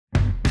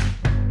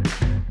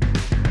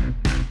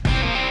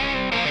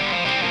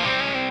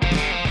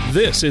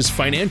This is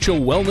Financial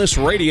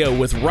Wellness Radio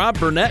with Rob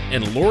Burnett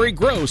and Lori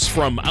Gross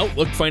from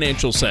Outlook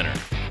Financial Center.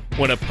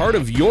 When a part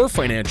of your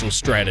financial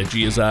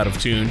strategy is out of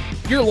tune,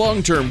 your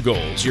long-term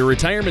goals, your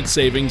retirement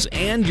savings,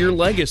 and your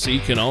legacy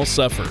can all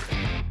suffer.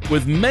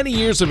 With many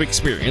years of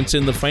experience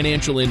in the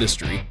financial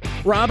industry,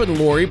 Rob and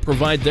Lori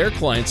provide their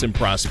clients and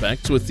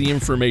prospects with the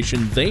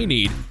information they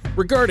need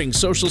regarding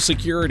Social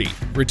Security,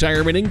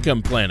 retirement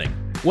income planning,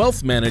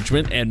 wealth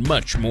management, and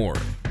much more.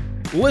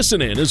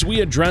 Listen in as we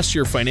address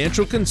your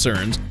financial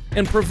concerns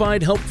and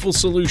provide helpful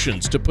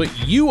solutions to put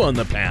you on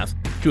the path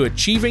to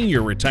achieving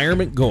your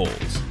retirement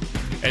goals.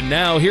 And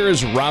now here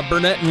is Rob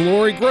Burnett and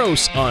Lori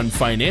Gross on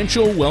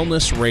Financial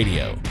Wellness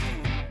Radio.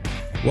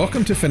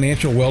 Welcome to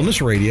Financial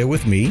Wellness Radio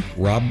with me,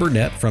 Rob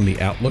Burnett from the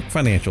Outlook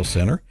Financial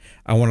Center.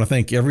 I want to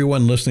thank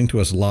everyone listening to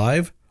us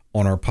live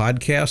on our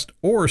podcast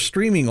or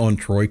streaming on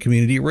Troy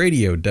Community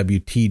Radio,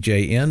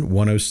 WTJN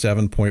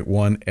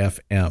 107.1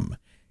 FM.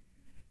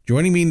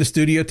 Joining me in the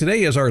studio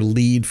today is our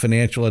lead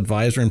financial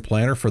advisor and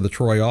planner for the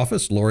Troy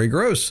office, Lori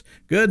Gross.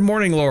 Good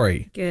morning,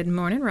 Lori. Good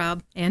morning,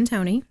 Rob and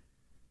Tony.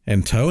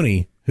 And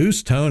Tony?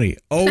 Who's Tony?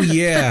 Oh,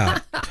 yeah,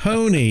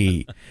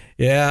 Tony.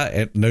 Yeah,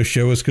 and no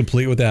show is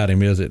complete without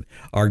him, is it?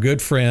 Our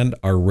good friend,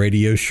 our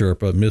radio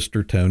Sherpa,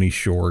 Mr. Tony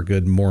Shore.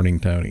 Good morning,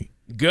 Tony.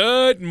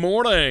 Good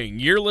morning.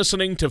 You're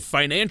listening to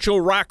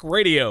Financial Rock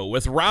Radio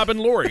with Rob and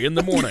Lori in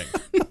the morning.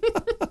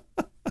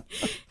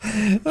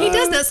 He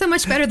does that so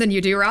much better than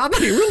you do, Rob.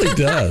 He really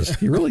does.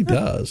 He really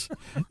does.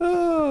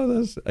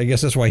 I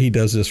guess that's why he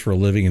does this for a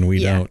living and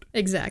we don't.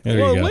 Exactly.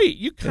 Well, wait,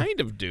 you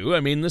kind of do. I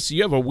mean,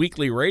 you have a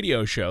weekly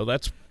radio show.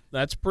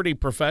 That's pretty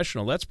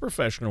professional. That's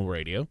professional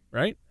radio,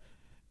 right?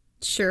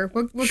 Sure.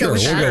 We'll go with we'll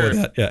that. go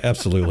with that. Yeah,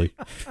 absolutely.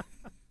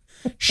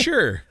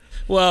 Sure.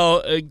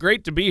 Well,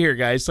 great to be here,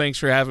 guys. Thanks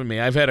for having me.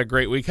 I've had a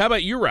great week. How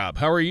about you, Rob?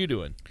 How are you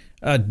doing?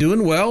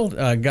 Doing well.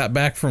 Got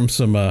back from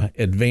some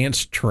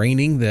advanced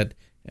training that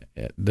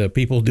the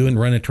people doing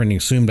running training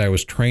assumed I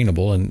was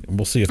trainable, and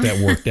we'll see if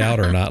that worked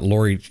out or not.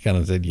 Lori kind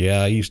of said,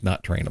 yeah, he's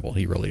not trainable.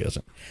 He really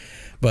isn't.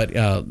 But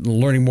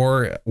learning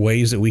more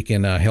ways that we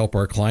can help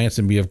our clients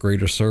and be of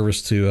greater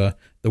service to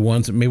the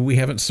ones that maybe we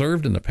haven't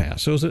served in the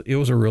past. So it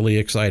was a really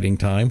exciting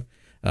time.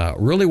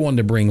 Really wanted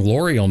to bring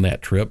Lori on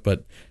that trip,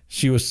 but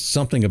she was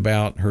something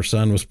about her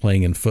son was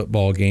playing in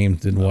football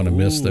games, didn't want to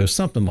miss those,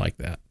 something like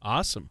that.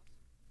 Awesome.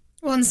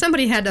 Well, and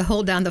somebody had to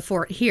hold down the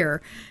fort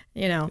here.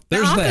 You know,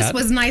 the office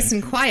was nice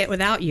and quiet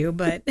without you,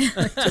 but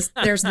just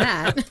there's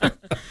that.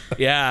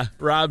 Yeah,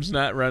 Rob's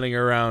not running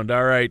around.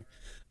 All right.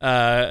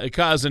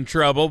 Causing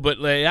trouble, but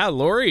yeah,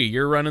 Lori,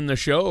 you're running the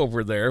show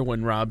over there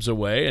when Rob's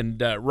away.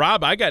 And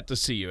Rob, I got to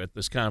see you at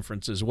this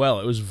conference as well.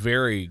 It was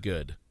very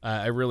good.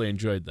 I really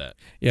enjoyed that.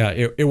 Yeah,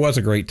 it was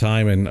a great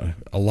time and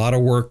a lot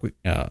of work.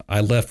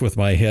 I left with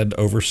my head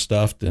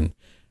overstuffed and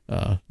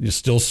just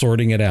still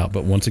sorting it out.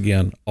 But once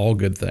again, all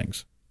good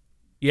things.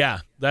 Yeah,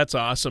 that's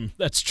awesome.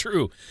 That's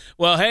true.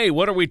 Well, hey,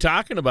 what are we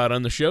talking about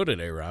on the show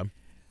today, Rob?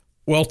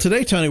 Well,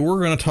 today, Tony,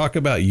 we're going to talk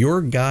about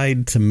your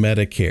guide to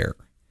Medicare.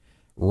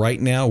 Right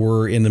now,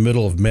 we're in the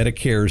middle of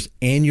Medicare's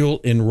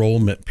annual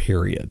enrollment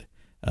period.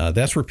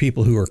 That's where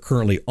people who are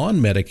currently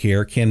on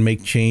Medicare can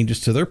make changes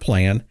to their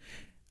plan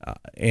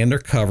and their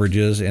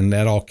coverages, and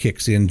that all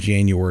kicks in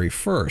January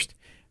 1st.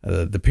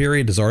 The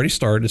period has already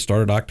started. It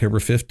started October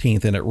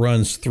 15th, and it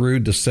runs through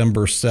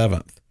December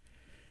 7th.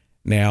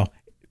 Now,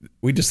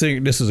 we just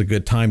think this is a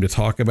good time to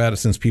talk about it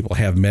since people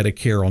have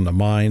Medicare on the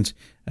minds.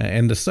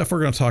 And the stuff we're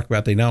going to talk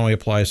about, they not only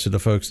applies to the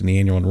folks in the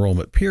annual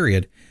enrollment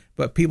period,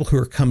 but people who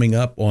are coming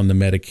up on the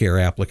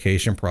Medicare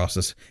application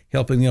process,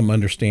 helping them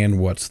understand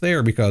what's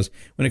there. Because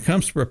when it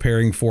comes to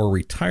preparing for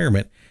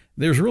retirement,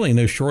 there's really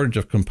no shortage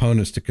of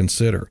components to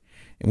consider.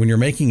 And when you're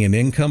making an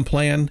income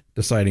plan,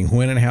 deciding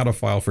when and how to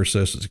file for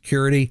Social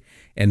Security,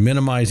 and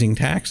minimizing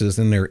taxes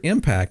and their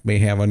impact may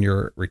have on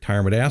your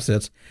retirement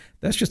assets,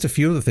 that's just a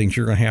few of the things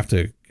you're going to have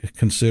to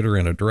consider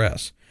and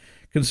address.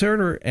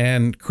 Consider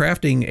and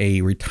crafting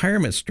a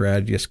retirement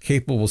strategy that's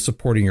capable of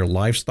supporting your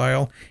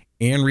lifestyle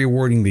and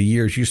rewarding the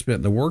years you spent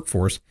in the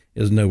workforce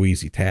is no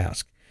easy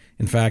task.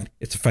 In fact,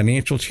 it's a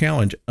financial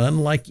challenge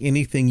unlike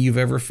anything you've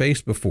ever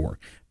faced before.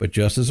 But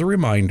just as a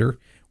reminder,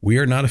 we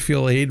are not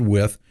affiliated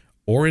with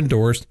or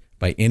endorsed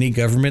by any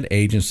government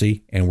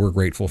agency, and we're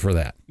grateful for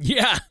that.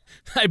 Yeah,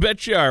 I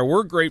bet you are.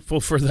 We're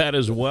grateful for that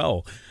as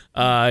well.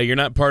 You're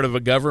not part of a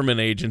government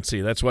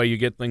agency. That's why you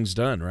get things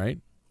done, right?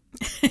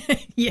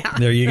 Yeah.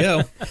 There you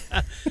go.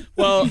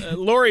 Well,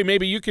 Lori,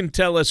 maybe you can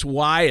tell us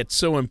why it's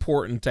so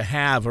important to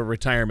have a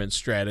retirement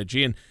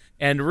strategy.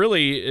 And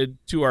really,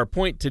 to our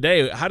point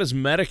today, how does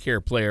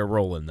Medicare play a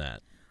role in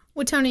that?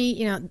 Well,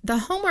 Tony, the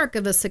hallmark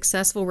of a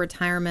successful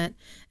retirement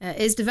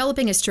is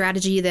developing a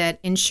strategy that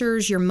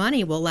ensures your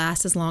money will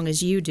last as long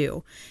as you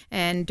do.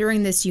 And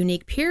during this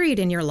unique period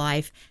in your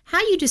life, how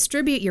you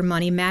distribute your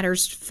money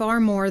matters far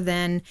more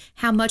than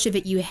how much of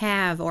it you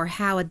have or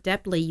how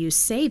adeptly you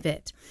save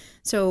it.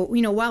 So,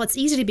 while it's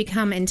easy to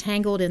become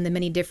entangled in the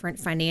many different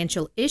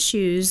financial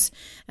issues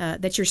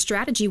that your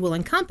strategy will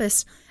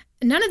encompass,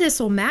 None of this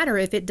will matter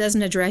if it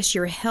doesn't address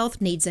your health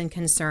needs and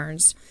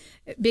concerns.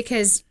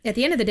 Because at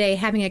the end of the day,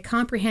 having a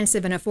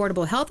comprehensive and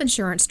affordable health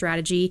insurance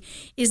strategy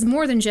is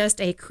more than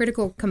just a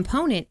critical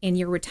component in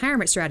your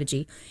retirement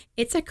strategy.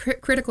 It's a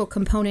critical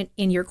component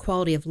in your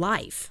quality of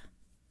life.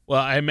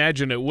 Well, I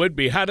imagine it would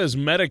be. How does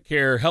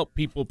Medicare help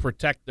people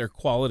protect their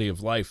quality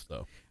of life,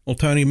 though? Well,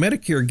 Tony,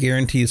 Medicare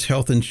guarantees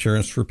health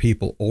insurance for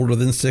people older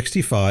than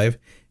 65,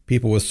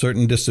 people with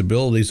certain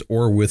disabilities,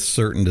 or with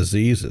certain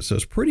diseases. So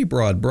it's pretty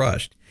broad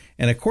brushed.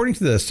 And according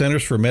to the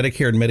Centers for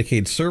Medicare and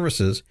Medicaid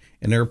Services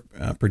and their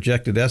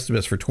projected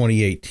estimates for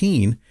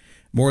 2018,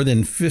 more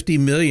than 50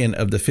 million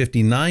of the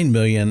 59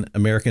 million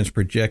Americans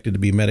projected to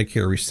be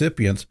Medicare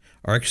recipients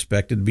are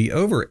expected to be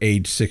over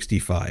age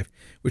 65,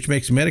 which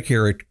makes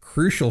Medicare a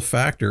crucial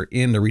factor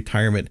in the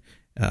retirement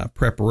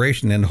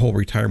preparation and the whole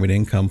retirement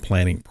income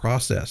planning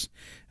process.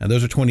 Now,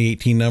 those are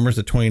 2018 numbers.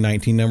 The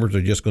 2019 numbers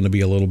are just going to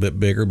be a little bit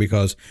bigger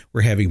because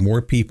we're having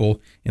more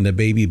people in the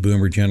baby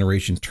boomer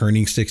generation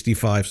turning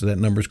 65, so that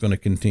number is going to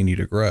continue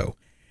to grow.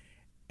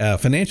 A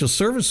financial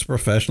service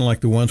professional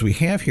like the ones we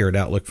have here at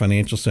Outlook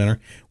Financial Center,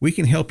 we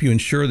can help you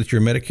ensure that your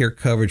Medicare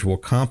coverage will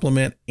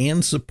complement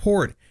and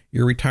support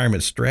your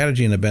retirement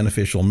strategy in a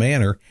beneficial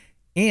manner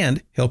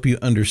and help you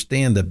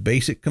understand the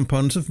basic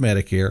components of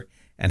Medicare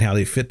and how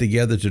they fit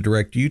together to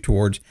direct you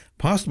towards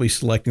possibly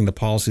selecting the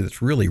policy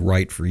that's really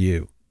right for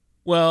you.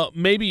 Well,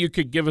 maybe you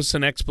could give us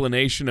an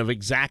explanation of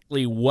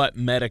exactly what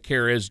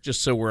Medicare is,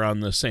 just so we're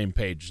on the same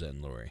page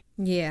then, Lori.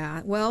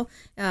 Yeah, well,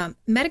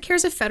 Medicare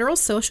is a federal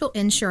social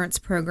insurance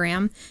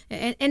program,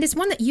 and it's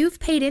one that you've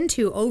paid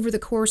into over the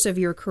course of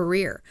your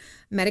career.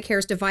 Medicare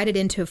is divided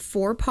into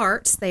 4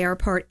 parts. They are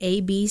Part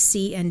A, B,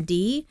 C, and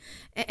D,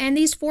 and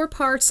these 4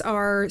 parts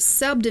are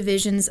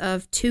subdivisions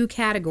of 2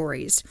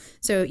 categories.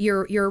 So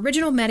your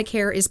original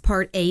Medicare is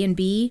Part A and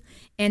B,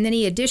 and then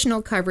the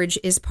additional coverage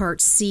is Part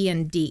C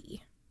and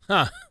D.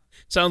 Huh.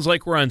 Sounds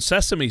like we're on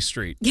Sesame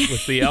Street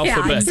with the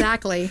alphabet. Yeah,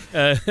 exactly.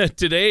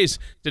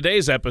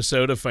 Today's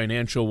episode of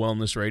Financial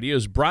Wellness Radio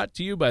is brought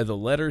to you by the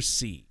letter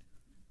C.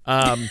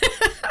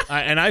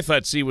 And I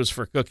thought C was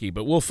for cookie,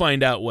 but we'll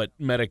find out what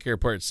Medicare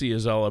Part C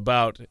is all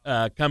about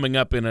coming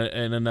up in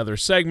another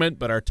segment.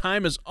 But our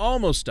time is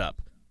almost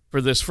up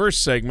for this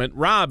first segment.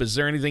 Rob, is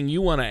there anything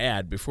you want to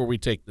add before we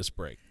take this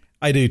break?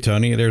 I do,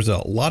 Tony. There's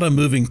a lot of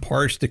moving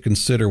parts to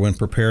consider when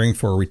preparing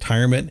for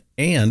retirement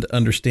and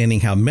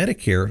understanding how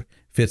Medicare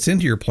fits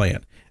into your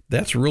plan.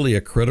 That's really a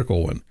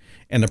critical one.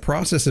 And the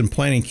process and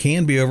planning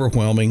can be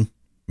overwhelming,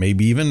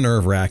 maybe even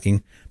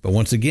nerve-wracking. But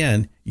once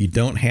again, you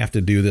don't have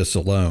to do this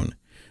alone.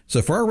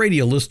 So for our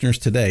radio listeners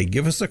today,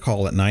 give us a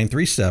call at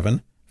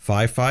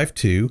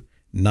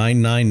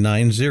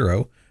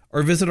 937-552-9990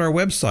 or visit our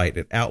website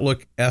at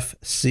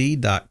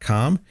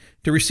outlookfc.com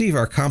to receive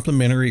our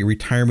complimentary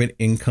retirement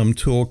income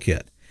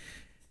toolkit.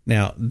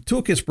 Now, the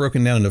toolkit's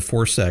broken down into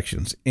 4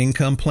 sections: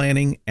 income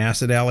planning,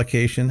 asset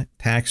allocation,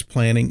 tax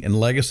planning, and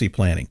legacy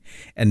planning.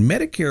 And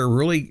Medicare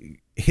really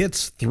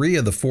hits 3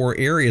 of the 4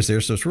 areas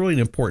there, so it's really an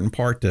important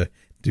part to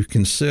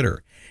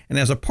consider. And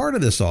as a part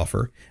of this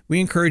offer, we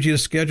encourage you to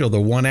schedule the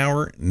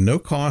 1-hour,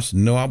 no-cost,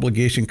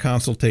 no-obligation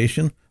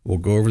consultation. We'll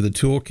go over the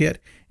toolkit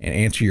and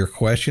answer your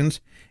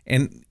questions.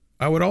 And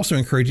I would also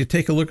encourage you to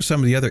take a look at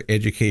some of the other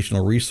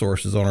educational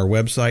resources on our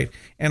website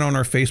and on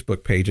our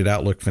Facebook page at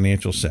Outlook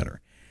Financial Center.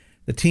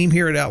 The team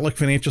here at Outlook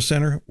Financial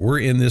Center, we're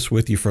in this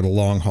with you for the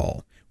long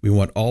haul. We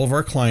want all of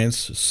our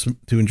clients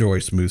to enjoy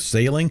smooth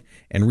sailing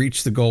and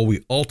reach the goal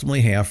we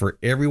ultimately have for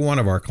every one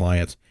of our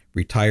clients: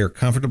 retire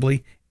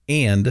comfortably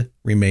and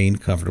remain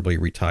comfortably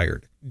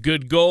retired.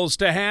 Good goals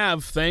to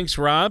have. Thanks,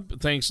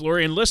 Rob. Thanks,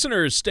 Lori. And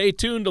listeners, stay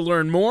tuned to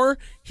learn more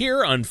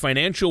here on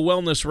Financial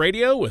Wellness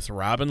Radio with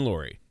Rob and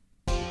Lori.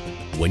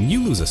 When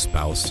you lose a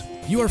spouse,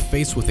 you are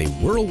faced with a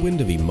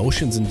whirlwind of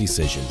emotions and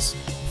decisions.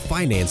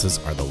 Finances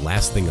are the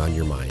last thing on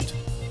your mind.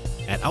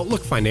 At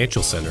Outlook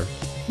Financial Center,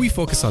 we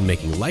focus on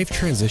making life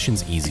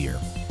transitions easier.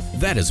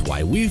 That is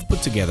why we've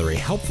put together a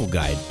helpful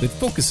guide that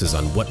focuses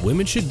on what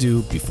women should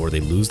do before they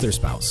lose their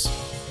spouse.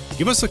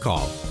 Give us a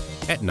call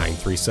at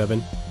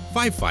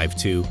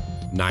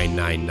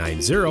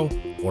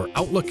 937-552-9990 or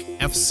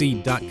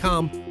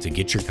outlookfc.com to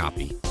get your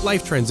copy.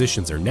 Life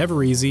transitions are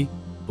never easy,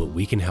 but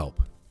we can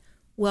help.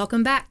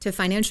 Welcome back to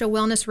Financial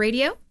Wellness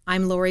Radio.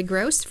 I'm Lori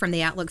Gross from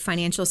the Outlook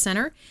Financial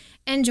Center,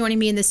 and joining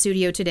me in the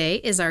studio today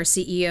is our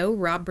CEO,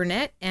 Rob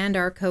Burnett, and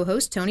our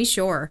co-host, Tony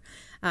Shore.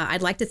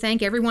 I'd like to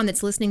thank everyone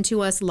that's listening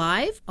to us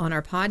live on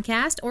our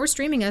podcast or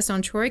streaming us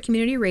on Troy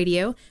Community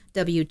Radio,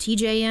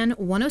 WTJN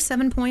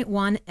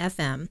 107.1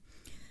 FM.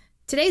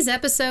 Today's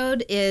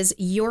episode is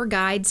Your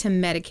Guide to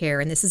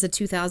Medicare, and this is a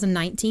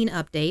 2019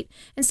 update.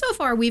 And so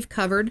far, we've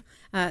covered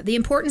the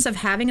importance of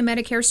having a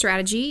Medicare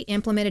strategy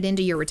implemented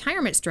into your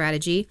retirement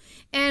strategy,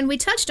 and we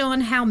touched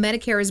on how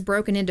Medicare is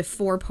broken into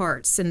 4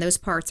 parts, and those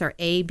parts are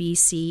A, B,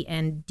 C,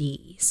 and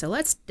D. So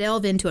let's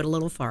delve into it a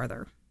little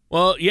farther.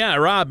 Well, yeah,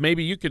 Rob,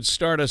 maybe you could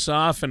start us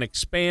off and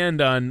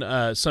expand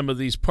on some of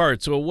these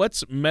parts. Well,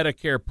 what's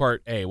Medicare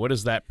Part A? What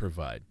does that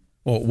provide?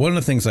 Well, one of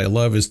the things I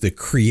love is the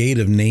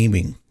creative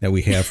naming that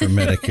we have for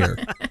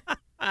Medicare.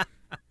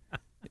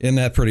 Isn't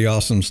that pretty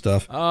awesome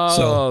stuff?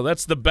 Oh,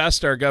 that's the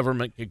best our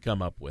government could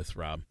come up with,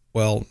 Rob.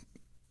 Well,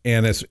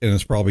 and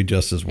it's probably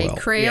just as well.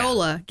 Hey,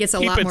 Crayola gets a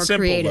Keep lot it more simple,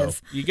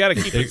 creative. though. You got to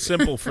keep it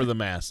simple for the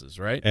masses,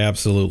 right?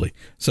 Absolutely.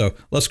 So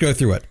let's go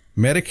through it.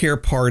 Medicare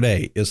Part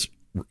A is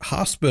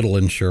hospital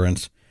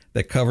insurance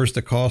that covers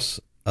the costs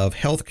of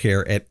health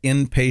care at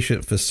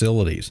inpatient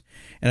facilities,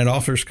 and it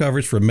offers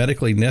coverage for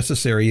medically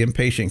necessary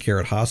inpatient care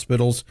at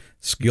hospitals,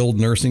 skilled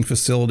nursing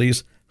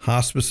facilities,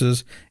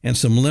 hospices, and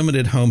some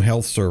limited home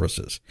health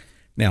services.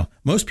 Now,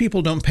 most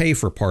people don't pay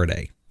for Part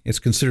A. It's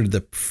considered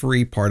the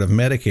free part of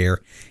Medicare.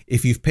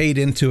 If you've paid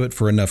into it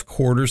for enough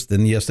quarters,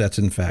 then yes, that's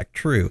in fact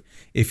true.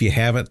 If you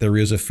haven't, there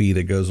is a fee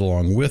that goes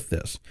along with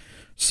this.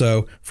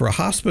 So for a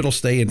hospital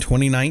stay in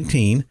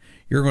 2019,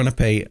 you're going to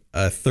pay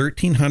a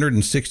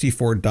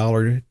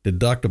 $1,364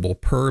 deductible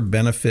per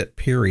benefit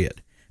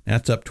period.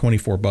 That's up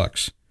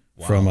 $24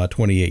 from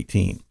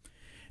 2018.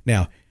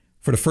 Now,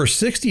 for the first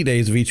 60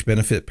 days of each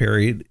benefit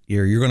period,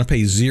 you're going to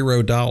pay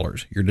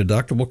 $0. Your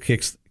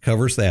deductible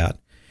covers that.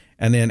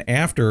 And then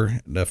after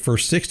the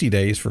first 60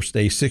 days, for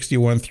day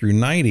 61 through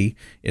 90,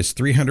 it's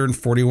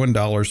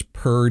 $341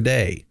 per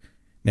day.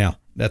 Now,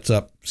 that's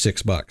up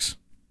 $6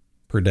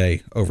 per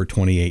day over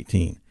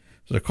 2018.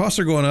 So the costs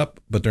are going up,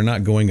 but they're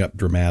not going up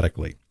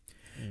dramatically.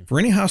 For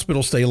any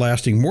hospital stay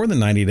lasting more than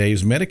 90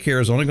 days,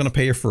 Medicare is only going to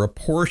pay for a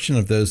portion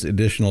of those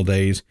additional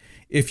days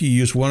if you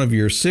use one of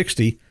your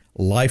 60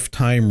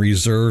 lifetime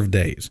reserve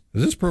days.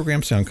 Does this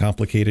program sound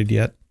complicated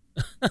yet?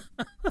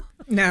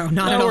 No,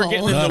 not at all. We're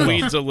getting in the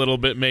weeds a little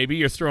bit, maybe.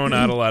 You're throwing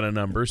out a lot of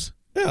numbers.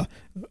 Yeah.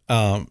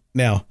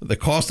 Now, the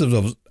cost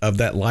of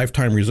that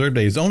lifetime reserve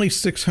day is only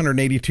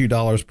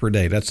 $682 per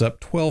day. That's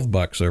up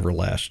 $12 over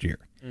last year.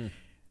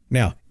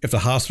 Now, if the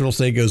hospital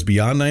stay goes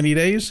beyond 90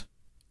 days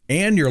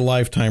and your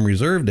lifetime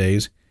reserve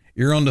days,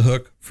 you're on the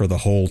hook for the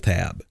whole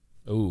tab.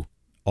 Ooh.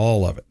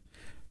 All of it.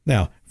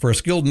 Now, for a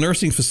skilled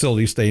nursing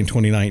facility stay in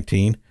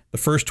 2019, the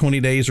first 20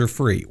 days are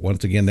free.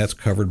 Once again, that's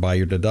covered by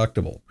your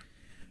deductible.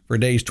 For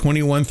days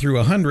 21 through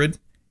 100,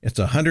 it's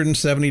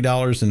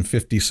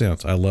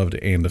 $170.50. I love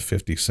to and the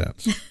 50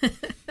 cents.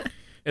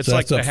 It's so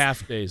like the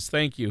half days.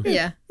 Thank you.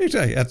 Yeah.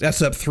 Exactly.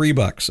 That's up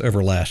 $3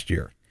 over last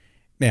year.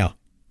 Now,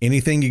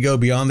 anything you go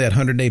beyond that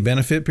 100-day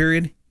benefit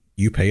period,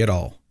 you pay it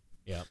all.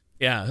 Yeah.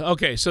 Yeah.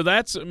 Okay. So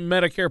that's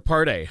Medicare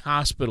Part A,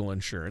 hospital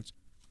insurance,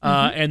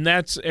 and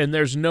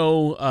there's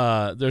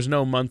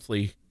no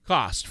monthly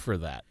cost for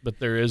that, but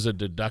there is a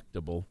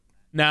deductible.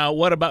 Now,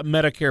 what about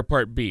Medicare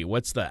Part B?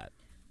 What's that?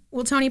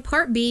 Well, Tony,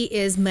 Part B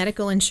is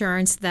medical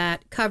insurance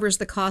that covers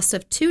the cost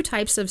of two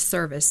types of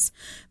service,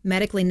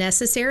 medically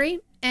necessary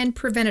and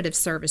preventative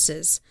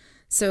services.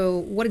 So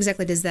what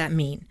exactly does that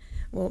mean?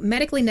 Well,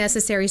 medically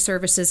necessary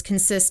services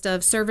consist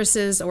of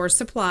services or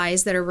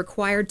supplies that are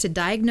required to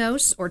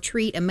diagnose or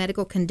treat a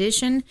medical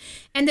condition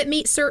and that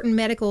meet certain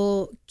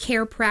medical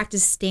care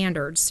practice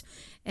standards.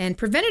 And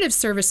preventative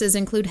services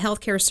include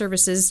healthcare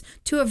services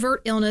to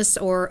avert illness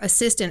or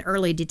assist in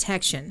early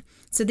detection.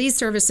 So these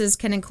services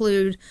can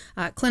include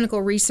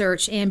clinical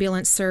research,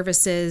 ambulance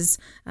services,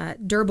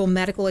 durable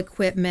medical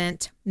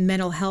equipment,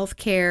 mental health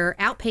care,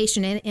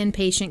 outpatient and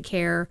inpatient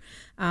care,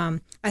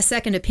 a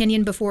second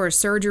opinion before a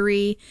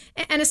surgery,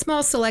 and a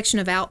small selection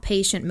of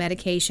outpatient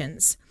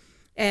medications.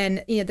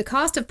 And the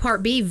cost of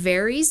Part B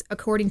varies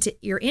according to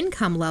your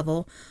income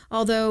level,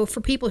 although for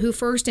people who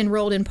first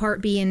enrolled in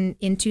Part B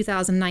in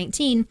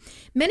 2019,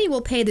 many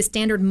will pay the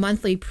standard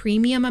monthly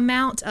premium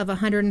amount of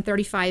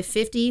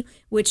 $135.50,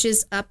 which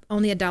is up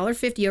only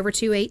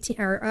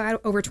 $1.50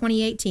 over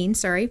 2018,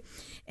 sorry.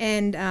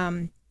 And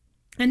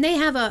they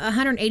have a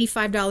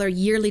 $185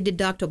 yearly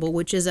deductible,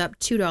 which is up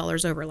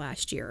 $2 over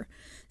last year.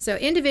 So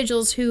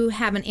individuals who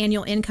have an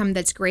annual income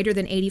that's greater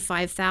than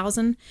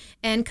 $85,000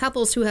 and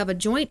couples who have a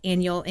joint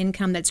annual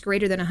income that's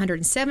greater than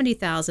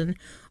 $170,000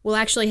 will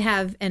actually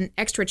have an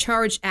extra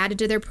charge added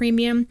to their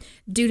premium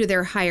due to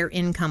their higher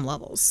income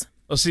levels.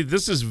 Well, see,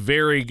 this is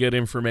very good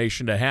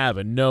information to have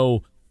and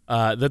know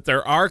that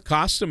there are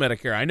costs to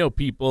Medicare. I know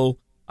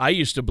I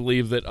used to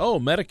believe that,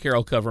 Medicare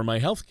will cover my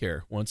health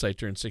care once I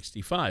turn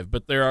 65,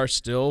 but there are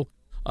still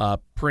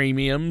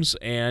premiums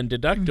and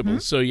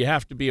deductibles, so you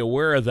have to be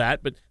aware of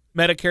that. But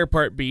Medicare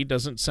Part B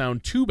doesn't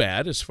sound too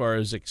bad as far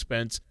as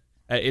expense.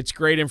 It's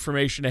great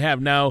information to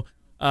have. Now,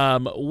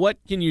 what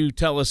can you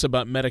tell us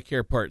about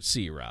Medicare Part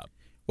C, Rob?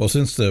 Well,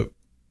 since the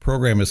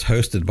program is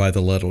hosted by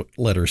the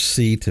letter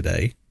C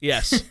today.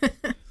 Yes.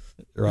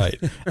 Right.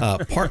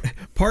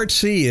 Part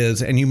C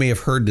is, and you may have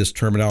heard this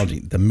terminology,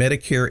 the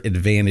Medicare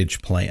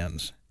Advantage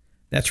plans.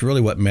 That's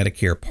really what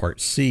Medicare Part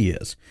C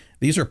is.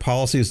 These are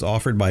policies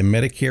offered by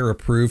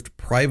Medicare-approved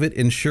private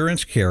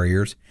insurance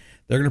carriers.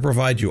 They're going to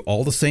provide you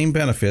all the same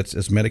benefits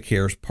as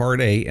Medicare's Part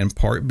A and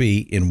Part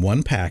B in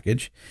one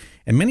package,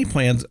 and many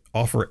plans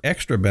offer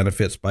extra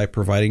benefits by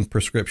providing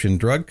prescription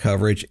drug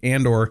coverage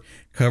and or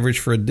coverage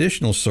for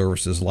additional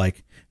services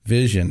like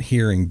vision,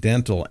 hearing,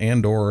 dental,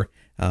 and or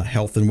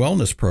health and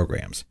wellness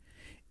programs.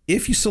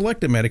 If you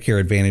select a Medicare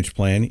Advantage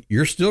plan,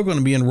 you're still going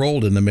to be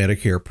enrolled in the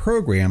Medicare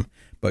program,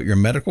 but your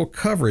medical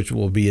coverage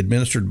will be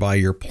administered by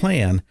your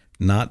plan,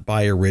 not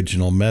by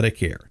original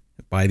Medicare,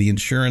 by the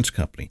insurance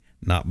company,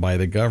 not by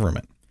the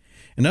government.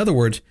 In other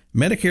words,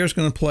 Medicare is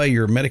going to pay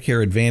your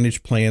Medicare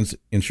Advantage plan's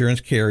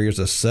insurance carriers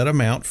a set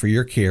amount for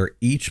your care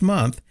each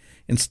month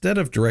instead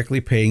of directly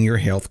paying your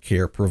health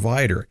care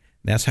provider.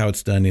 That's how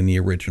it's done in the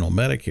original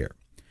Medicare.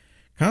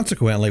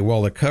 Consequently,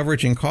 while the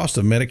coverage and cost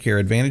of Medicare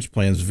Advantage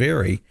plans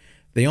vary,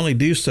 they only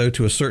do so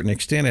to a certain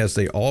extent as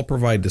they all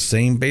provide the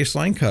same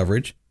baseline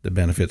coverage, the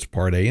benefits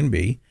Part A and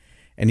B,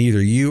 and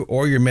either you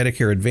or your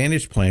Medicare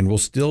Advantage plan will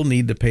still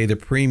need to pay the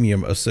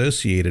premium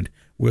associated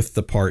with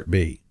the Part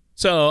B.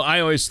 So I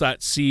always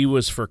thought C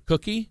was for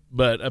cookie,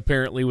 but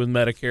apparently with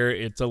Medicare,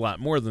 it's a lot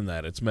more than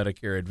that. It's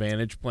Medicare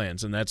Advantage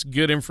plans, and that's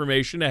good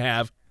information to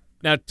have.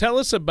 Now, tell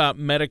us about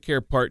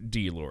Medicare Part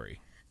D, Lori.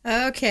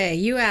 Okay,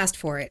 you asked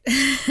for it.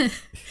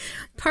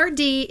 Part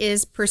D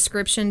is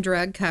prescription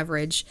drug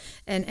coverage,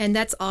 and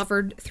that's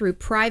offered through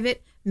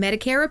private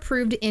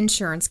Medicare-approved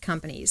insurance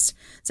companies.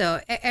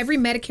 So every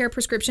Medicare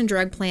prescription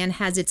drug plan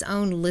has its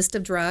own list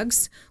of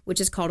drugs,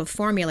 which is called a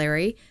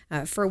formulary,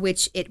 for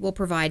which it will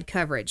provide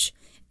coverage.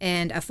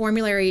 And a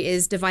formulary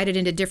is divided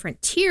into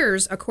different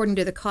tiers according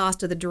to the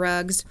cost of the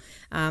drugs.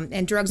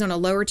 And drugs on a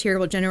lower tier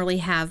will generally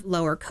have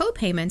lower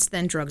co-payments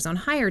than drugs on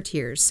higher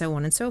tiers, so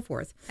on and so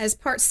forth. As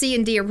Part C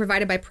and D are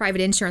provided by private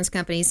insurance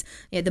companies,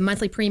 the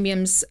monthly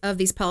premiums of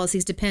these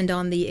policies depend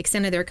on the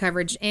extent of their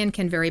coverage and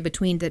can vary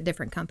between the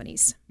different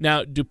companies.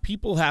 Now, do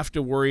people have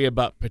to worry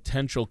about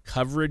potential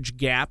coverage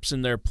gaps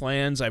in their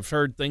plans? I've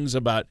heard things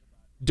about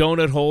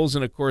donut holes,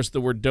 and of course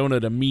the word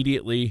donut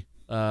immediately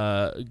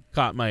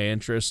caught my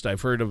interest.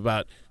 I've heard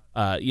about,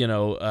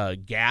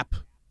 gap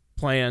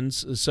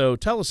plans. So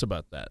tell us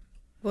about that.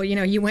 Well,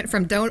 you went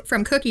from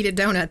cookie to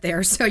donut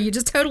there, so you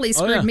just totally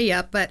screwed me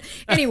up. But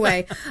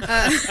anyway,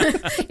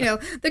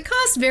 the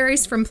cost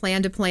varies from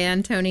plan to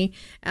plan, Tony,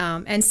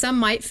 and some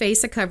might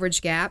face a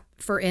coverage gap.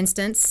 For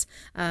instance,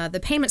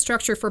 the payment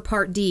structure for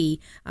Part D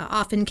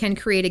often can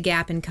create a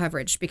gap in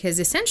coverage because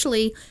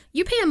essentially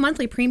you pay a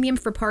monthly premium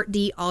for Part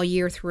D all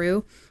year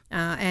through.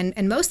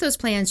 And most of those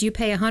plans, you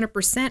pay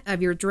 100%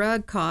 of your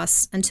drug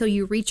costs until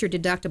you reach your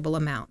deductible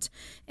amount.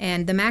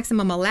 And the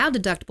maximum allowed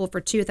deductible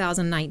for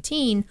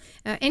 2019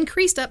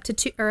 increased up to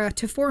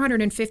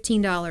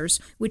 $415,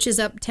 which is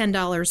up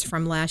 $10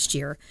 from last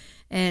year.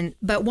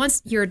 But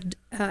once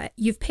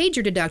you've paid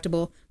your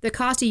deductible, the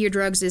cost of your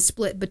drugs is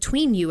split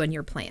between you and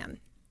your plan.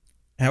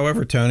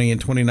 However, Tony, in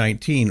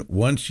 2019,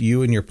 once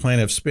you and your plan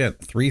have spent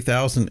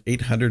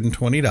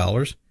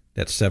 $3,820,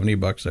 that's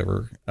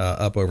 $70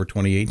 up over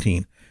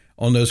 2018.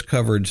 On those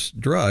covered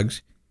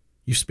drugs,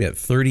 you spent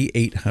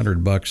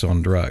 $3,800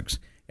 on drugs,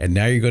 and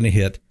now you're going to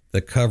hit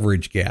the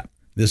coverage gap.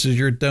 This is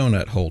your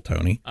donut hole,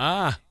 Tony.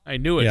 Ah, I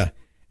knew it. Yeah,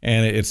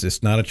 and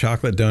it's not a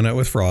chocolate donut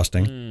with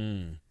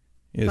frosting.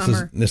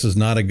 This is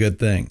not a good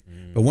thing.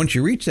 But once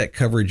you reach that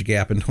coverage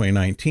gap in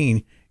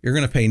 2019, you're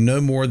going to pay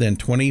no more than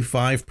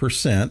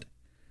 25%,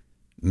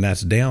 and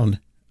that's down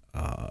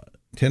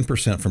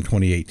 10% from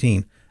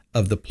 2018.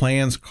 Of the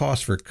plan's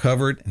cost for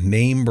covered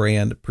name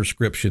brand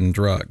prescription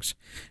drugs.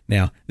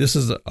 Now, this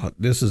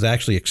is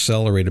actually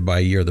accelerated by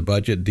a year. The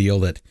budget deal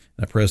that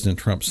President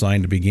Trump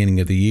signed at the beginning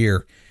of the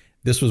year,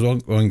 this was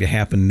going to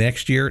happen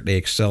next year. They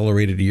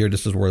accelerated a year.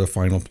 This is where the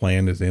final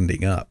plan is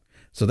ending up.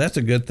 So that's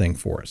a good thing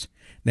for us.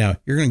 Now,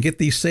 you're going to get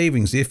these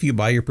savings if you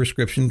buy your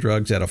prescription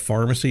drugs at a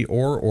pharmacy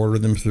or order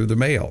them through the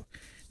mail.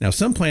 Now,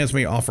 some plans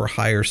may offer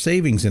higher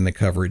savings in the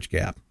coverage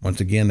gap. Once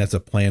again, that's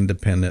a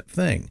plan-dependent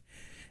thing.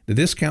 The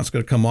discount's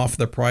going to come off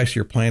the price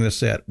your plan is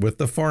set with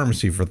the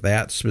pharmacy for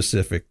that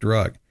specific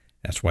drug.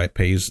 That's why it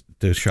pays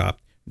to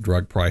shop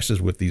drug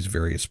prices with these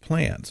various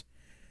plans.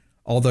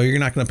 Although you're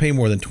not going to pay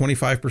more than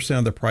 25%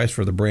 of the price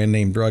for the brand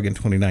name drug in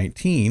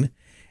 2019,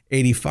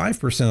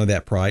 85% of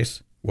that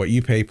price, what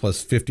you pay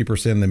plus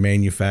 50% of the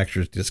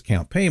manufacturer's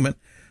discount payment,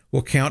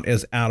 will count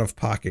as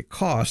out-of-pocket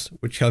costs,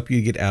 which help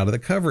you get out of the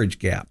coverage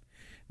gap.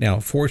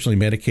 Now,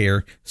 fortunately,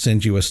 Medicare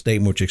sends you a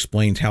statement which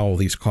explains how all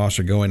these costs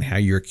are going, how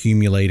you're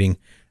accumulating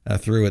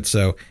through it.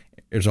 So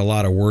there's a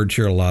lot of words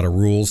here, a lot of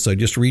rules. So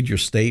just read your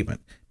statement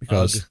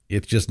because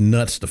it's just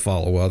nuts to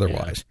follow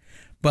otherwise.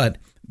 Yeah. But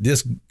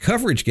this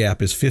coverage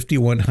gap is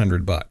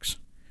 $5,100.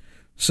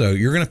 So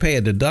you're going to pay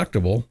a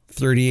deductible,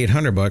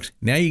 $3,800.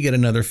 Now you get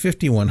another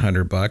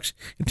 $5,100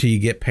 until you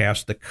get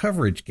past the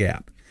coverage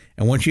gap.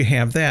 And once you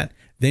have that,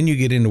 then you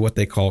get into what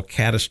they call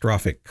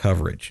catastrophic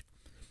coverage.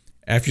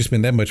 After you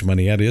spend that much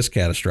money, that is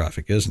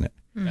catastrophic, isn't it?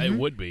 Mm-hmm. It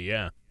would be,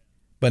 yeah.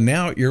 But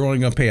now you're only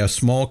going to pay a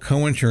small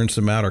co-insurance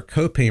amount or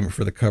co-payment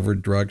for the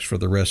covered drugs for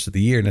the rest of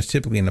the year, and it's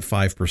typically in the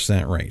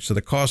 5% range. So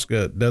the cost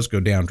does go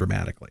down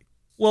dramatically.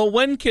 Well,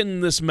 when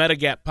can this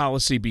Medigap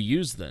policy be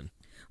used then?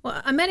 Well,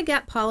 a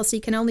Medigap policy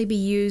can only be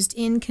used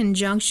in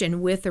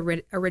conjunction with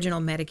the original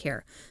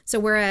Medicare. So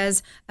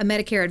whereas a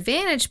Medicare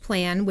Advantage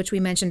plan, which we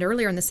mentioned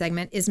earlier in the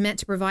segment, is meant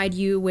to provide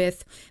you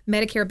with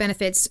Medicare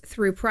benefits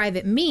through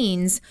private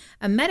means,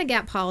 a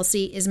Medigap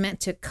policy is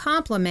meant to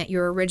complement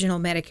your original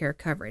Medicare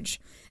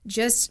coverage.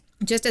 Just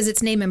just as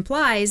its name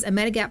implies, a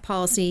Medigap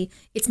policy,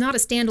 it's not a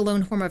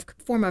standalone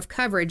form of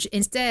coverage.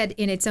 Instead,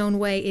 in its own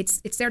way,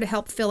 it's there to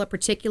help fill a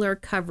particular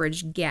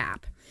coverage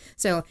gap.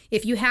 So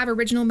if you have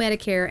original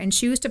Medicare and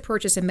choose to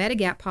purchase a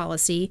Medigap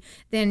policy,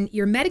 then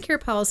your Medicare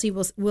policy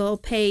will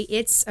pay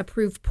its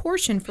approved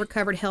portion for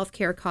covered health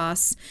care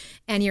costs,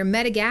 and your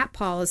Medigap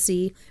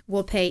policy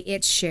will pay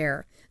its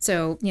share.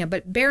 So,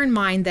 but bear in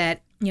mind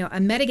that, a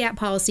Medigap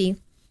policy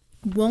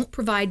won't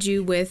provide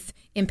you with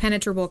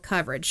impenetrable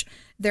coverage.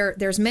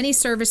 There's many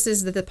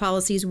services that the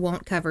policies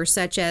won't cover,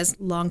 such as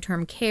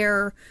long-term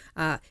care,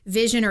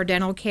 vision or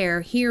dental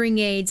care, hearing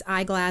aids,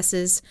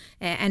 eyeglasses,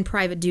 and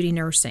private duty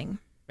nursing.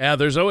 Yeah,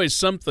 there's always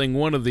something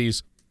one of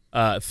these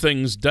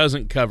things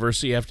doesn't cover,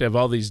 so you have to have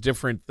all these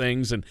different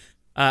things. And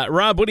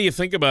Rob, what do you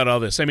think about all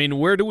this? I mean,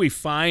 where do we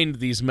find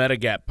these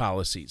Medigap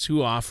policies?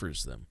 Who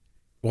offers them?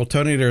 Well,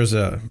 Tony, there's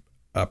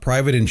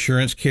private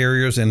insurance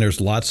carriers, and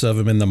there's lots of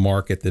them in the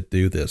market that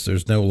do this.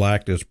 There's no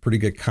lack. There's pretty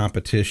good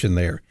competition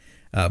there.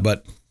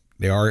 But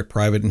they are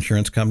private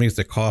insurance companies.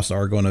 The costs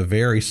are going to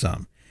vary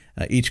some.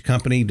 Each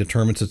company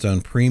determines its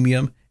own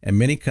premium, and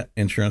many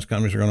insurance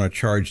companies are going to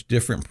charge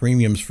different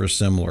premiums for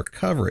similar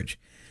coverage.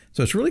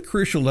 So it's really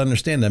crucial to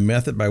understand the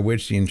method by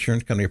which the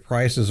insurance company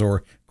prices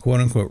or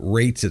quote-unquote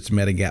rates its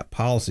Medigap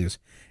policies,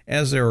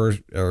 as there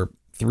are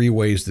 3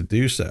 ways to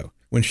do so.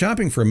 When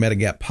shopping for a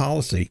Medigap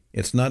policy,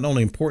 it's not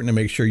only important to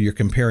make sure you're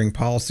comparing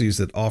policies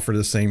that offer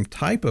the same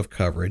type of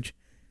coverage,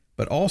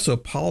 but also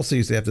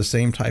policies that have the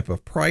same type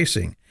of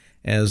pricing,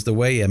 as the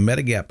way a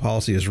Medigap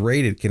policy is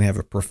rated can have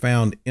a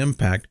profound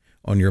impact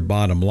on your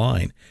bottom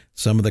line.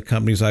 Some of the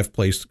companies I've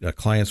placed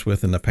clients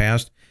with in the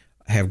past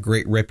have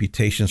great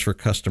reputations for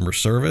customer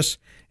service,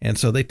 and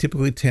so they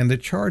typically tend to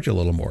charge a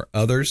little more.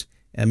 Others,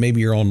 and maybe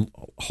you're on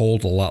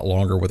hold a lot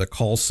longer with a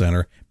call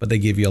center, but they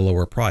give you a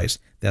lower price.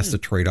 That's the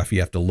trade-off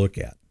you have to look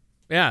at.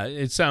 Yeah,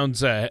 it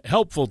sounds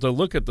helpful to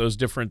look at those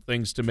different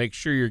things to make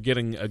sure you're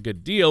getting a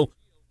good deal.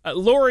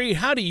 Lori,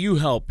 how do you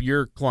help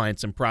your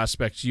clients and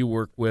prospects you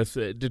work with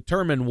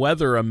determine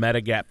whether a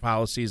Medigap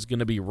policy is going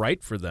to be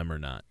right for them or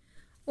not?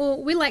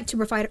 Well, we like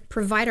to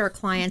provide our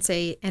clients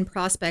and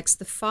prospects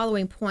the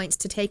following points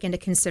to take into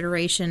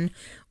consideration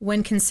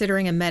when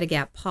considering a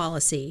Medigap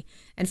policy.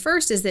 And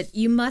first is that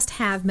you must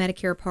have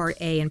Medicare Part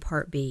A and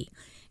Part B.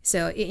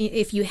 So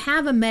if you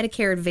have a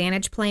Medicare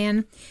Advantage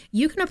plan,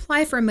 you can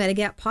apply for a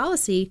Medigap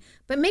policy,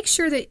 but make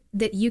sure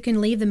that you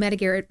can leave the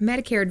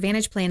Medicare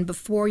Advantage plan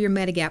before your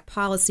Medigap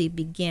policy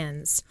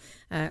begins.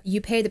 You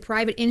pay the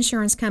private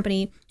insurance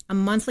company a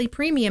monthly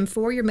premium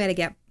for your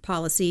Medigap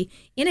policy,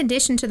 in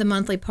addition to the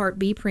monthly Part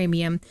B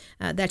premium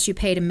that you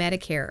pay to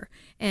Medicare.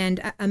 And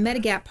a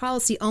Medigap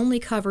policy only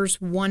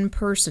covers one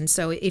person.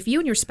 So if you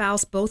and your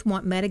spouse both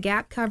want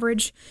Medigap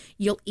coverage,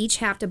 you'll each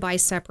have to buy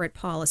separate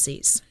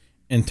policies.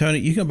 And Tony,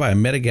 you can buy a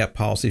Medigap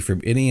policy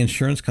from any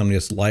insurance company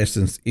that's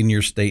licensed in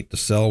your state to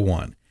sell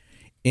one.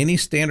 Any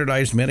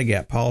standardized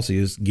Medigap policy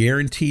is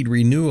guaranteed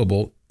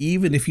renewable,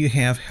 even if you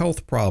have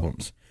health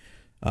problems.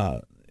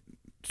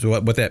 So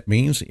what that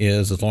means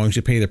is, as long as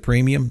you pay the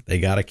premium, they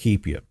got to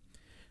keep you.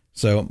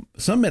 So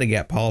some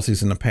Medigap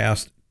policies in the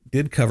past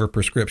did cover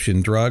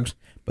prescription drugs,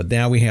 but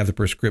now we have the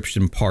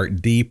prescription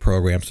Part D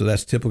program, so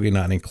that's typically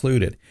not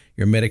included.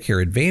 Your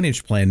Medicare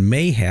Advantage plan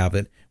may have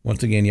it.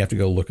 Once again, you have to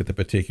go look at the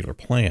particular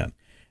plan.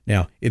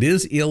 Now, it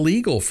is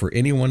illegal for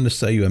anyone to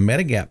sell you a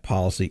Medigap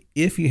policy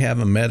if you have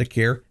a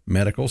Medicare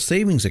Medical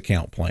Savings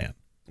Account plan.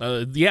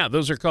 Yeah,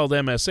 those are called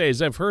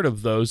MSAs. I've heard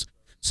of those.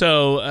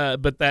 So,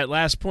 but that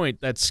last point,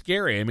 that's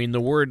scary. I mean,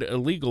 the word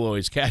illegal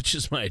always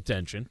catches my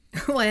attention.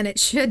 Well, and it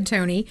should,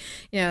 Tony.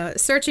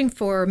 Searching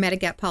for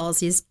Medigap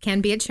policies can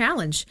be a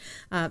challenge.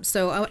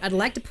 So I'd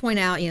like to point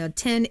out,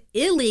 10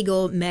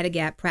 illegal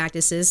Medigap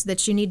practices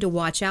that you need to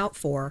watch out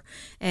for.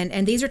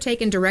 And these are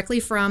taken directly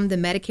from the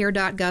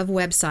Medicare.gov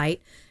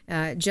website.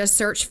 Just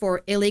search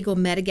for illegal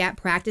Medigap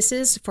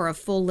practices for a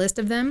full list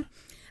of them.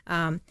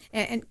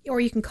 Or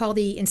you can call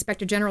the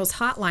Inspector General's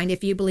hotline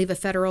if you believe a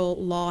federal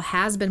law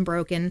has been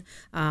broken.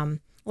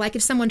 Like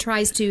if someone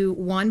tries to,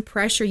 1,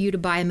 pressure you to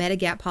buy a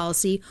Medigap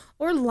policy,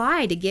 or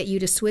lie to get you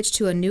to switch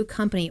to a new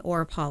company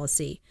or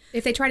policy.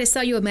 If they try to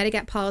sell you a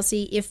Medigap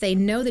policy, if they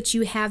know that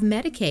you have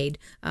Medicaid,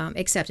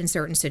 except in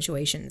certain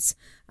situations.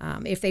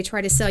 If they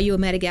try to sell you a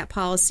Medigap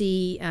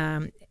policy,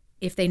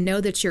 if they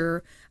know that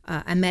you're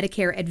a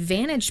Medicare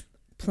Advantage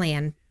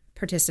plan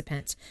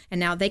participant. And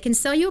now they can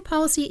sell you a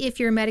policy if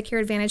your Medicare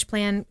Advantage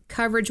plan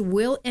coverage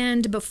will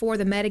end before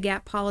the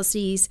Medigap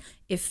policy's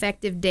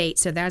effective date.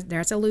 So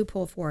there's a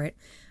loophole for it.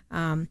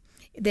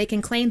 They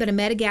can claim that a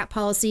Medigap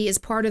policy is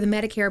part of the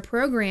Medicare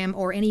program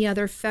or any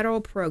other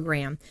federal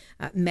program.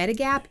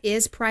 Medigap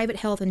is private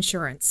health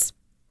insurance.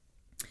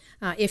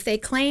 If they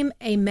claim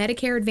a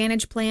Medicare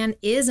Advantage plan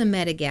is a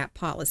Medigap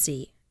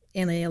policy,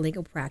 in the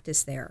illegal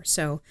practice there.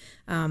 So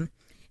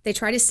they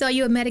try to sell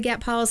you a Medigap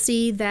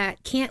policy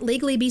that can't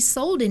legally be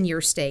sold in your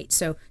state.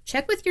 So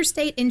check with your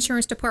state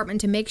insurance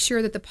department to make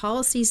sure that the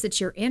policies that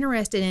you're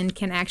interested in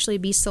can actually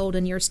be sold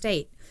in your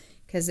state,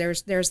 because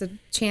there's a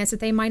chance that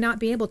they might not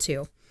be able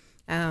to.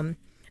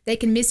 They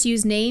can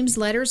misuse names,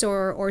 letters,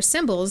 or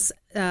symbols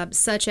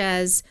such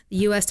as the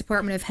U.S.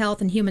 Department of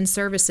Health and Human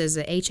Services,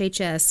 the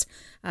HHS,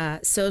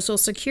 Social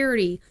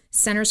Security,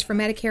 Centers for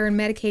Medicare and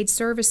Medicaid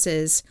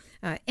Services,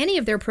 any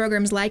of their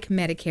programs like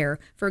Medicare.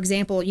 For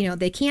example,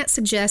 they can't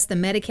suggest the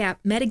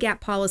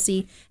Medigap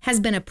policy has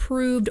been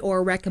approved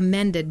or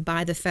recommended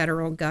by the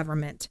federal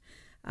government.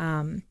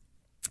 And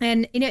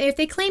if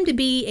they claim to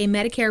be a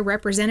Medicare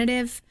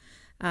representative,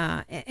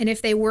 and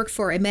if they work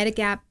for a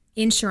Medigap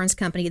insurance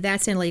company,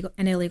 that's an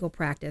illegal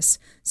practice.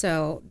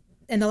 So,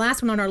 and the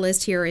last one on our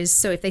list here is,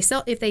 so if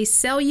they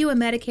sell you a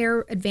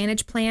Medicare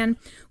Advantage plan,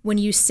 when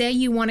you say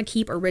you want to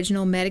keep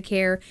original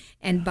Medicare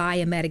and buy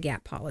a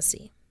Medigap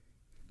policy,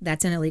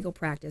 that's an illegal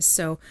practice.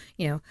 So,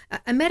 a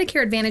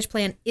Medicare Advantage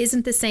plan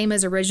isn't the same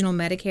as original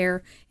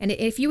Medicare. And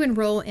if you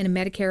enroll in a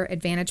Medicare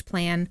Advantage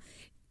plan,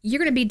 you're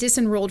going to be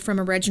disenrolled from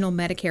original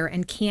Medicare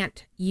and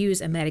can't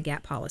use a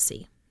Medigap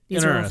policy.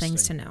 These are all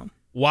things to know.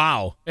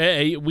 Wow.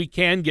 Hey, we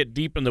can get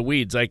deep in the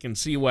weeds. I can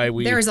see why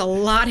there's a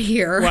lot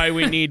here. Why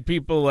we need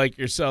people like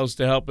yourselves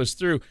to help us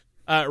through.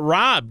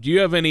 Rob, do you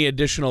have any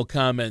additional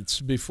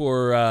comments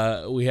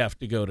before we have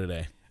to go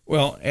today?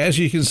 Well, as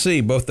you can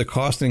see, both the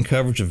cost and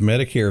coverage of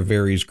Medicare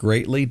varies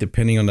greatly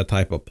depending on the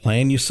type of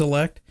plan you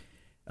select.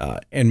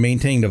 And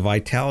maintaining the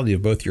vitality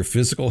of both your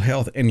physical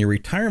health and your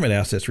retirement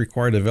assets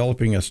require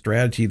developing a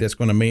strategy that's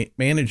going to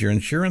manage your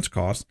insurance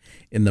costs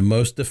in the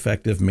most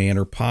effective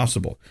manner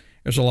possible.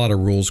 There's a lot of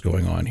rules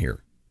going on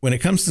here. When it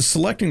comes to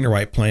selecting the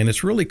right plan,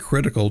 it's really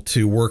critical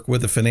to work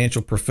with a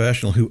financial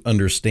professional who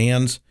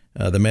understands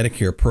the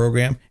Medicare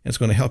program, and it's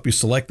going to help you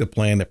select the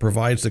plan that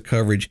provides the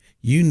coverage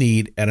you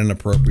need at an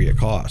appropriate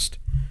cost.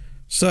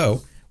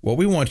 So what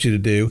we want you to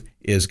do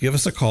is give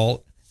us a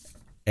call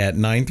at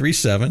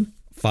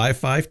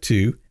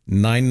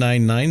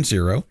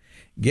 937-552-9990.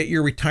 Get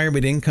your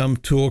retirement income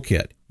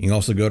toolkit. You can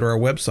also go to our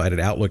website at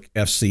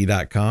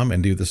outlookfc.com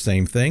and do the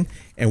same thing.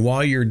 And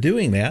while you're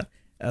doing that,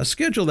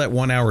 schedule that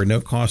 1 hour, no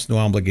cost, no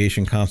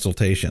obligation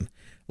consultation.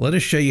 Let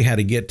us show you how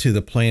to get to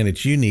the plan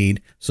that you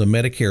need so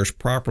Medicare is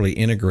properly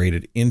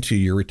integrated into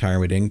your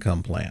retirement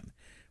income plan.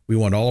 We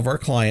want all of our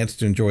clients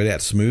to enjoy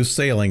that smooth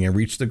sailing and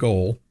reach the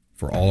goal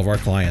for all of our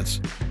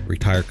clients: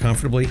 retire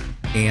comfortably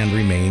and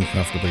remain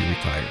comfortably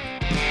retired.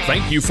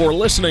 Thank you for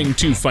listening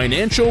to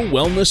Financial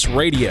Wellness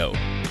Radio.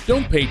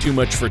 Don't pay too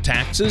much for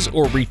taxes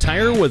or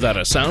retire without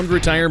a sound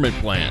retirement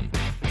plan.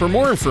 For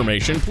more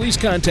information, please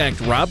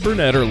contact Rob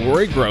Burnett or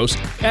Lori Gross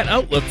at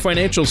Outlook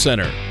Financial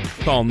Center.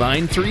 Call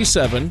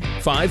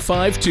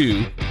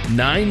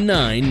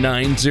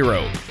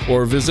 937-552-9990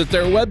 or visit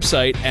their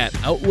website at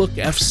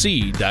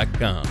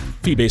outlookfc.com.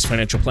 Fee-based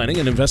financial planning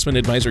and investment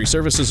advisory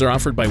services are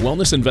offered by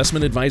Wellness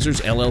Investment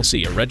Advisors,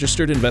 LLC, a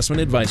registered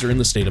investment advisor in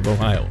the state of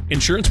Ohio.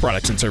 Insurance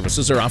products and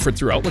services are offered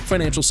through Outlook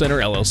Financial Center,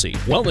 LLC.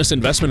 Wellness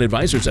Investment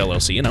Advisors,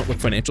 LLC, and Outlook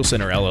Financial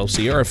Center,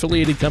 LLC are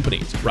affiliated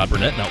companies. Rob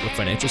Burnett and Outlook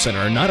Financial Center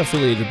are not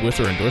affiliated with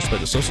or endorsed by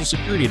the Social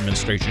Security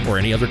Administration or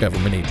any other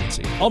government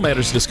agency. All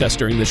matters discussed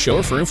during this show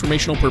are for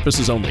informational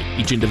purposes only.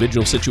 Each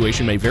individual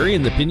situation may vary,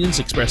 and the opinions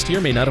expressed here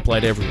may not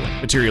apply to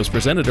everyone. Materials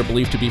presented are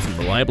believed to be from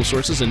reliable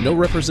sources, and no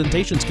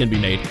representations can be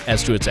made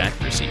as to its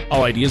accuracy.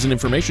 All ideas and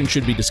information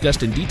should be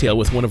discussed in detail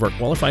with one of our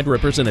qualified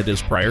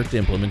representatives prior to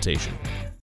implementation.